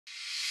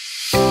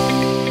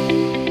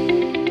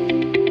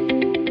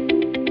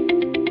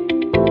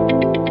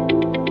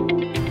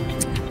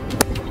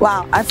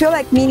Wow, I feel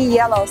like mini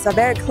yellows are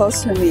very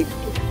close to me.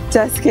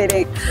 Just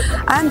kidding.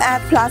 I'm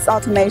at Plus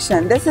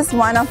Automation. This is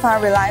one of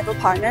our reliable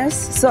partners.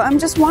 So I'm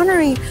just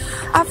wondering,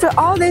 after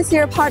all this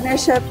year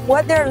partnership,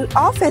 what their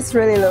office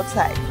really looks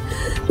like.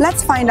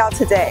 Let's find out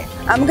today.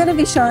 I'm going to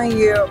be showing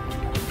you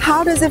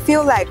how does it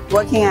feel like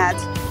working at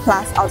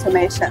Plus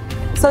Automation.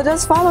 So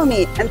just follow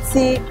me and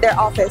see their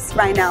office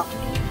right now.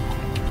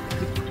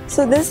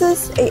 So this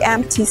is an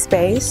empty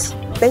space.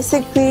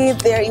 Basically,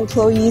 their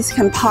employees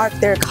can park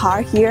their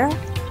car here.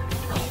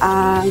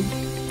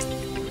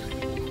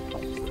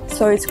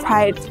 So it's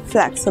quite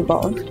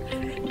flexible.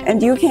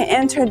 And you can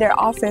enter their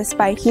office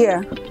by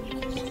here.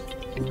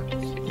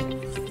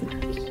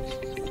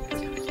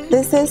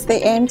 This is the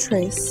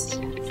entrance,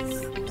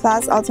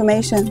 Plus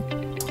Automation.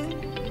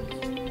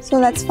 So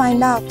let's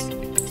find out.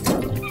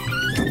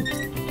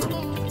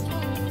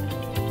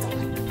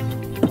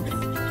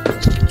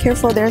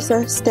 Careful, there's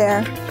a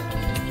stair.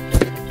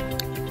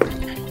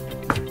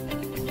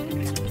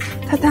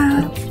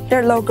 Ta-da!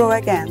 Their logo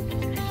again.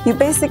 You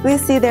basically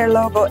see their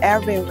logo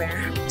everywhere.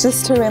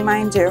 Just to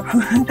remind you,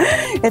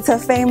 it's a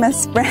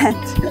famous brand.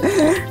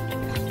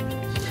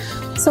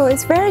 So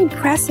it's very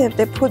impressive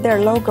they put their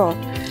logo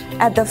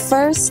at the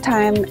first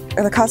time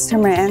the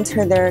customer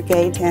enter their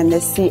gate and they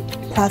see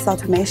Plus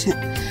Automation.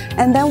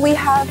 And then we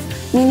have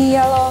mini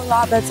yellow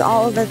robots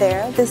all over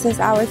there. This is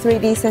our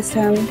 3D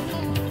system.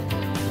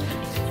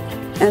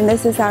 And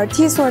this is our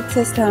T-sort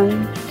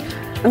system.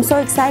 I'm so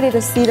excited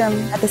to see them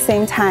at the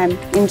same time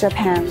in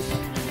Japan.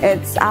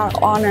 It's our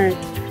honor.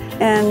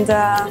 And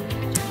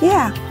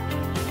yeah,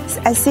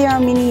 I see our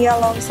mini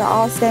yellows are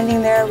all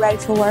standing there ready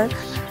to work.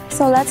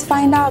 So let's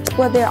find out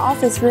what their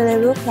office really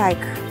looks like.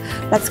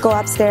 Let's go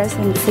upstairs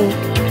and see.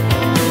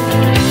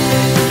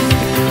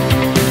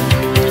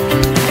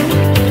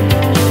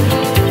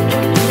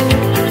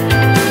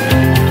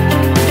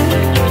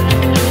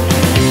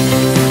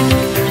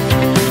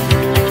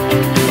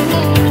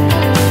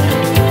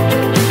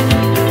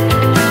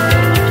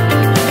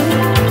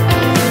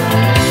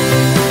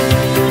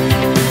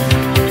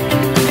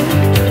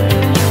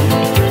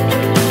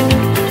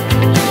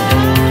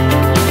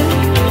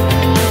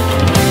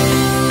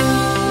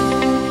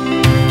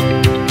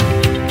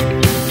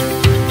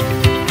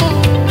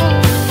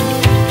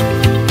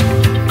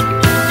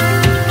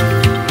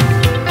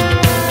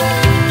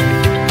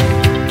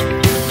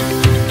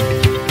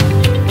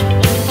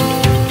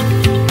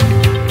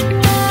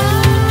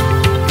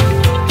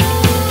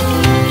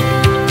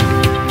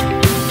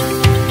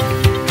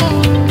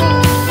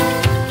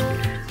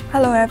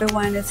 Hello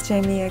everyone, it's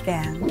Jamie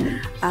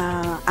again.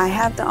 I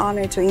have the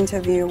honor to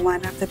interview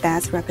one of the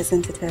best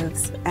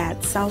representatives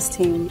at sales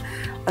team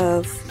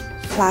of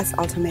Plus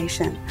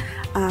Automation.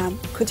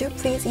 Could you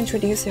please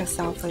introduce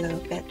yourself a little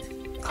bit?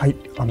 はい、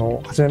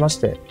はじめまし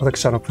て。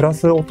私、プラ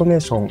スオートメー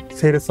ション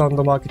セールス&マ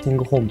ーケティン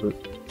グ本部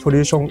ソリ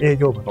ューション営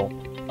業部の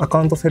アカ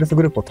ウントセールス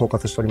グループを統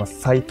括しておりま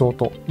す斉藤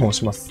と申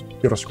します。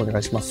よろしくお願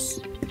いしま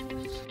す。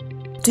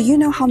Do you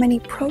know how many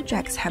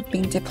projects have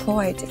been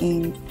deployed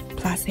in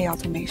Plus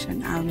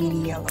Automation, our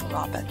mini yellow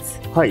robots?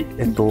 はい、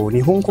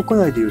日本国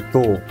内でいうと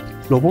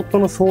ロボット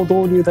の総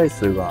導入台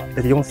数が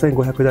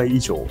4500台以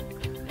上、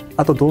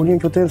あと導入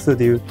拠点数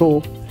でいう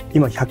と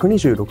今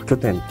126拠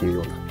点っていう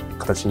ような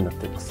形になっ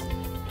ています。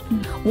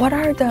What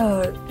are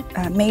the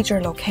major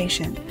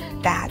locations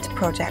that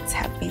projects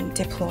have been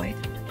deployed?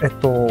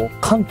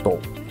 関東。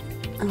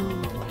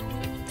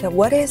So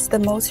what is the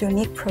most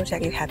unique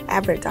project you have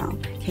ever done?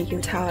 Can you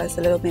tell us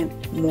a little bit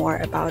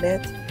more about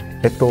it?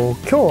 今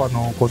日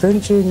午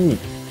前中に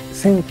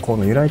セコ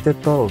のユナイテ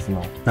ッドアローズ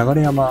の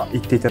流山行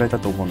っていただいた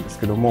と思うんです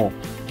けども、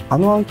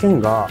案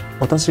件が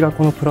私が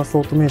このプラス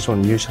オートメーショ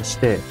ンに入社し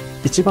て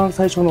一番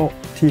最初の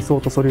T ソー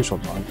トソリューショ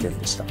ンの案件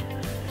でした。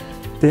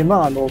で、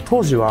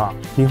当時は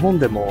日本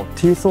でも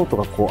T ソート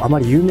があま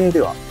り有名で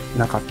は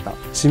なかった、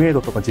知名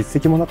度とか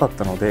実績もなかっ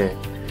たので、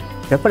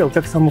やっぱりお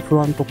客さんも不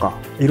安とか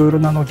いろいろ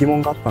な疑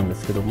問があったんで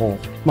すけども、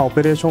オ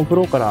ペレーションフ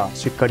ローから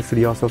しっかりす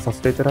り合わせをさ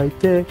せていただい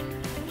て、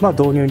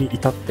導入に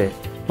至って、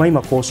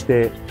今こうし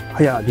て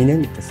早2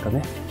年ですか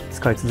ね、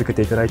使い続け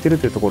ていただいている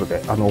というところ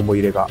で思い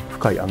入れが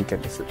深い案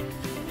件です。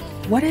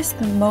What is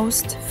the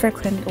most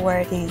frequent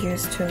word you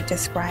use to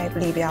describe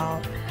Libial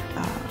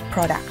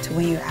product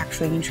when you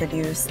actually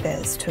introduce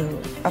this to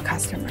a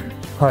customer?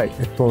 はい、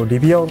リ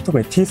ビア特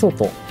に T ソー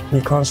ト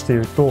に関して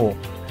言うと、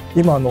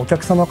今お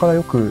客様から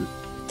よく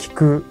聞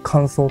く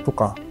感想と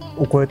か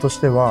お声とし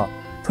ては、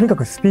とにか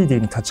くスピーディ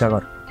ーに立ち上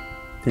がる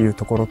っていう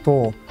ところ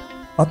と、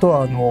あと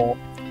は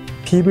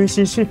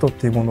PVC シートっ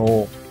ていうもの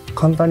を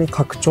簡単に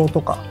拡張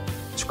とか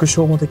縮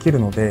小もできる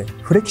ので、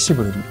フレキシ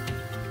ブルに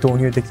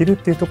導入できるっ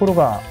ていうところ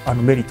が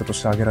メリットと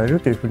して挙げられる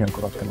というふうに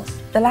伺ってま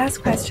す。The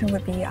last question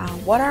would be,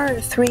 what are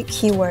the three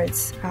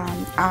keywords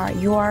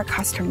your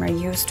customer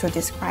used to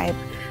describe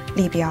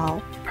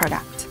Libial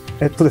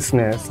product? です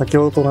ね、先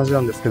ほどと同じ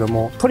なんですけど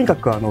も、とにか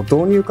く導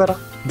入から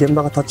現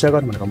場が立ち上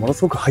がるまでがもの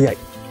すごく早い、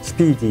ス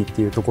ピーディーっ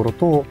ていうところ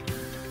と、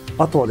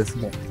あとはです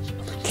ね、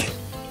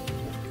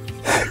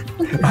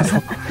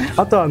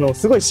あとは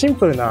すごいシン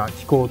プルな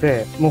機構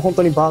で、もう本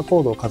当にバー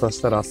コードをかざ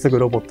したらすぐ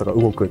ロボットが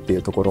動くってい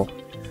うところ。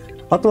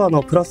あとは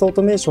プラスオー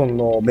トメーション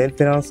のメン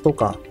テナンスと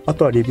か、あ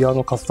とはリビュアー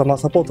のカスタマー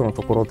サポートの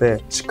ところ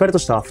で、しっかりと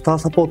したアフター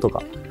サポート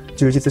が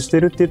充実して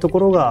いるっていうとこ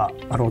ろが、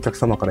お客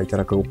様からいた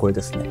だくお声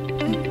ですね。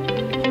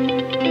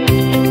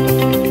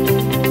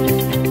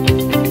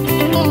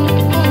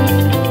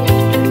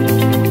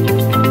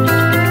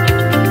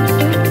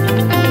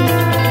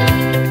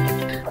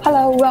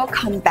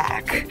Welcome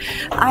back.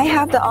 I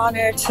have the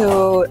honor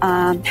to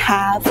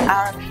have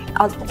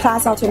our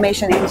Plus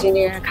Automation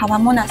engineer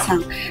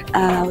Kawamuna-san,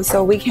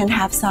 so we can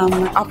have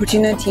some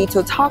opportunity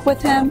to talk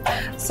with him.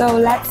 So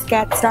let's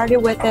get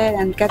started with it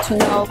and get to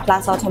know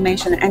Plus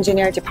Automation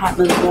engineer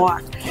department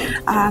more.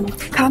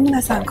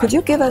 Kawamuna-san, could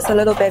you give us a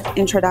little bit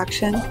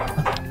introduction?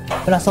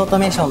 プラスオート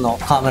メーションの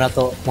川村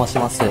と申し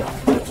ます。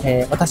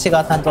私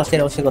が担当してい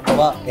るお仕事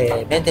は、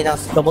メンテナン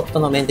ス、ロボット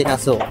のメンテナン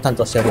スを担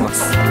当しておりま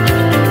す。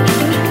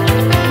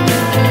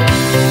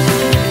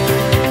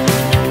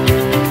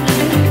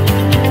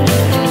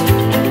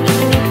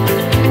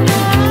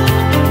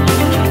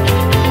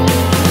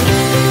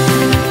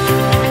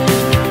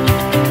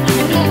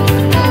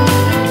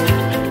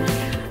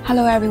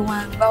Hello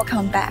everyone,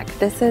 welcome back.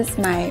 This is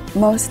my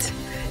most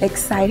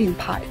exciting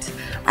part.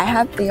 I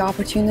have the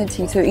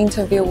opportunity to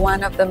interview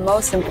one of the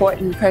most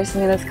important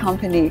person in this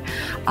company,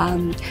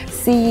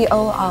 CEO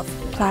of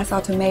Plus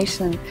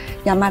Automation,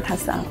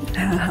 Yamata-san.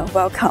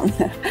 Welcome.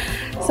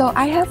 So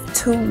I have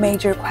two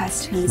major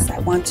questions I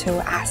want to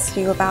ask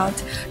you about.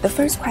 The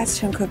first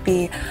question could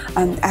be,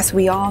 as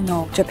we all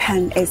know,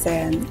 Japan is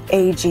an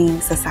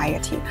aging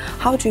society.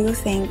 How do you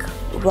think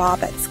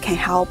robots can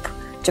help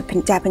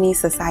Japanese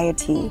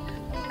society,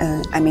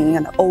 in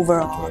an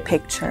overall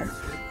picture?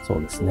 そ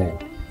うですね。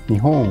日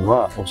本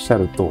はおっしゃ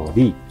る通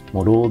り、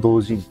もう労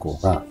働人口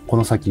がこ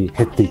の先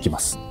減っていきま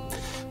す。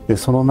で、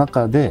その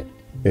中で、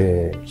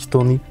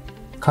人に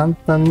簡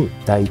単に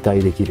代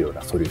替できるよう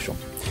なソリューション。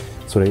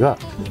それが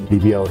リ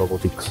ビアオロボ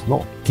ティクス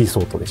の T ソ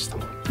ートでした。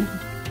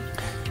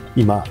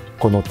今、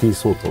この T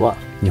ソートは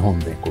日本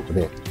全国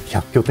で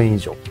100拠点以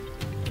上、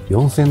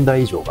4000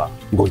台以上が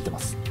動いてま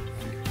す。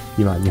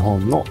今、日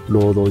本の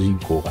労働人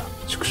口が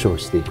縮小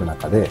していく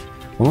中で、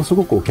ものす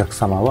ごくお客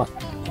様は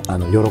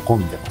喜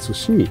んでます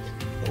し、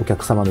お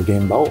客様の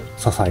現場を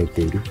支え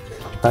ている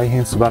大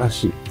変素晴ら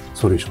しい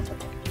ソリューションだ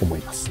と思い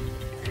ます。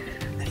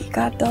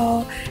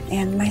Arigato.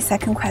 And my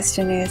second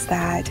question is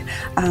that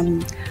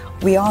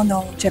we all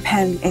know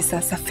Japan is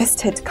a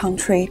sophisticated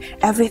country.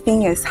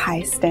 Everything is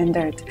high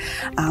standard.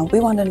 We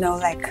want to know,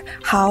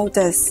 how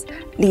does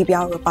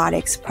Libya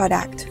Robotics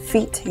product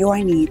fit your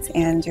needs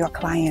and your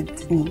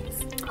client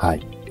needs? は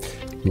い。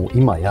もう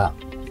今や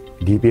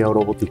リビア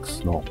ロボティクス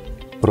の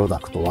プロダ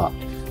クトは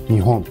日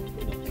本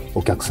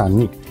お客さん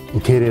に受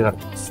け入れられ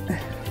ています。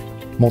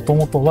もと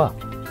もとは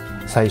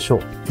最初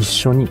一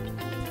緒に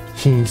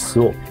品質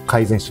を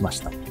改善しまし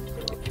た。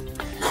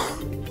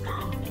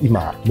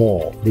今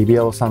もうリビ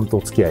アオさんと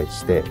お付き合い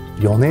して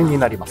4年に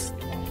なります。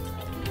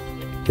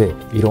で、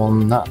いろ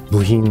んな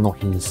部品の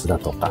品質だ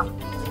とか、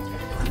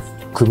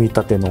組み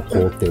立ての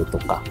工程と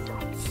か、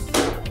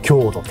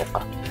強度と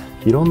か、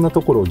いろんな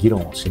ところを議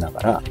論をしなが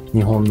ら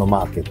日本の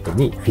マーケット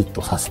にフィッ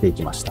トさせてい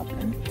きました。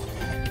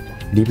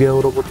リビア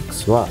オロボティク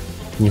スは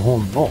日本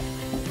の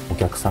お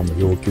客さんの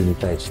要求に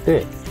対し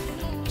て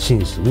真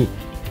摯に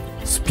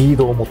スピー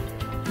ドを持って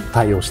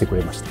対応してく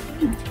れました。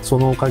そ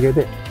のおかげ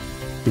で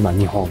今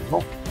日本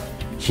の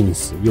品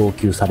質、要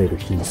求される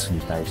品質に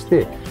対し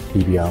て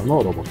リビアオ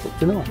のロボットっ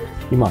ていうのは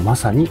今ま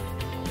さに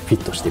フィ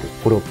ットしている。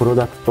これをプロ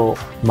ダクト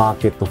マー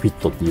ケットフィッ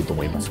トっていうと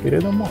思いますけれ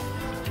ども、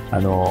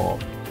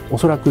お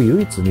そらく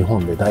唯一日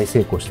本で大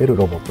成功している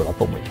ロボットだ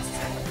と思います。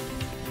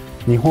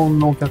日本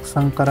のお客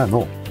さんから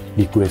の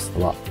リクエス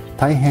トは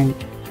大変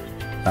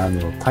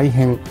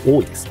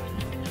多いです。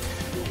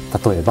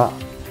例えば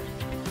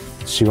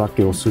仕分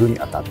けをするに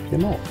あたって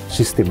の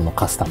システムの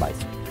カスタマイ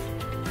ズ、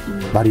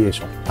バリエー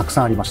ションたく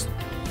さんありました。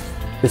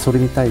で、それ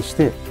に対し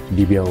て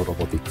リビアオロ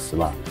ボティクス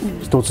は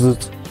一つず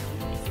つ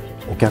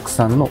お客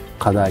さんの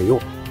課題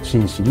を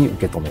真摯に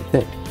受け止め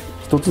て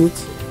一つず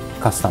つ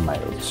カスタマイ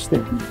ズして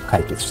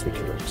解決してく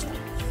れました。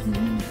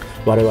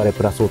我々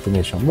プラスオート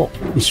メーションも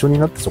一緒に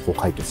なってそこを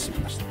解決してき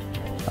ました。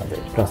なので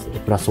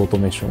プラスオート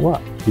メーション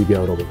はリビ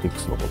アオロボティク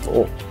スのこと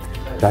を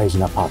大事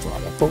なパートナ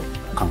ーだと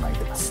考え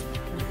ています。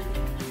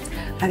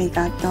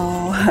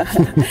Arigato.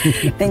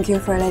 Thank you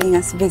for letting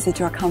us visit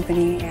your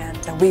company, and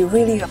we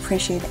really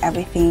appreciate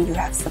everything you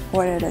have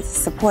supported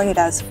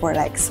us for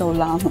so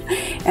long,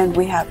 and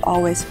we have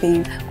always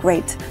been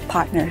great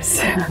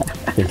partners.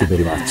 Thank you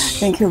very much.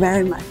 Thank you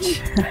very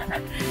much.